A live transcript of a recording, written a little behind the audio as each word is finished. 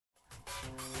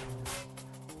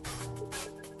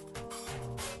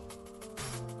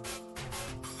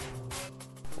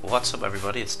What's up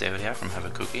everybody, it's David here from Have a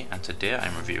Cookie, and today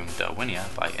I'm reviewing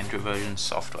Darwinia by Introversion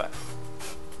Software.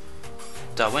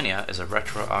 Darwinia is a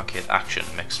retro arcade action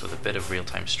mixed with a bit of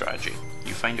real-time strategy.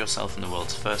 You find yourself in the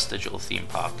world's first digital theme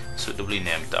park, suitably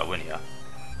named Darwinia.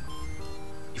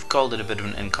 You've called it a bit of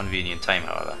an inconvenient time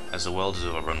however, as the world is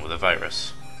overrun with a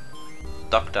virus.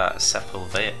 Dr.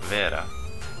 Sepulveda,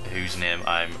 whose name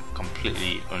I'm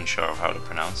completely unsure of how to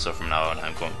pronounce, so from now on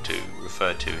I'm going to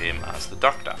refer to him as the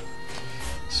Doctor.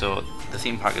 So the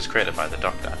theme park is created by the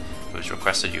Doctor, who has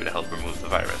requested you to help remove the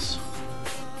virus.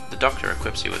 The Doctor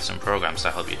equips you with some programs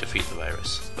to help you defeat the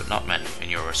virus, but not many,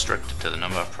 and you're restricted to the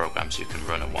number of programs you can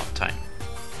run at one time.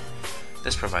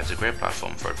 This provides a great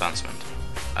platform for advancement,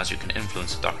 as you can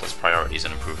influence the Doctor's priorities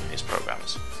in improving these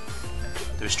programs.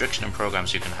 The restriction in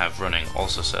programs you can have running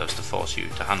also serves to force you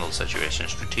to handle the situation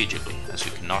strategically, as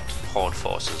you cannot hoard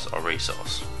forces or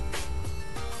resource.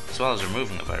 As well as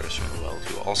removing the virus from the world,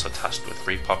 you are also tasked with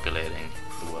repopulating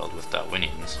the world with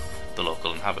Darwinians, the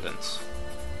local inhabitants.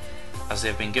 As they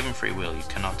have been given free will, you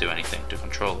cannot do anything to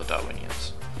control the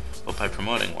Darwinians, but by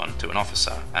promoting one to an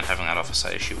officer and having that officer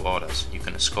issue orders, you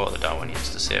can escort the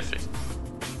Darwinians to safety.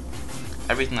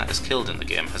 Everything that is killed in the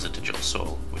game has a digital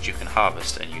soul, which you can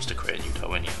harvest and use to create new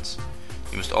Darwinians.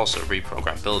 You must also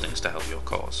reprogram buildings to help your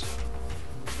cause.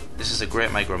 This is a great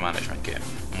micromanagement game,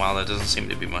 and while there doesn't seem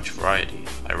to be much variety,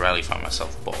 I rarely find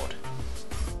myself bored.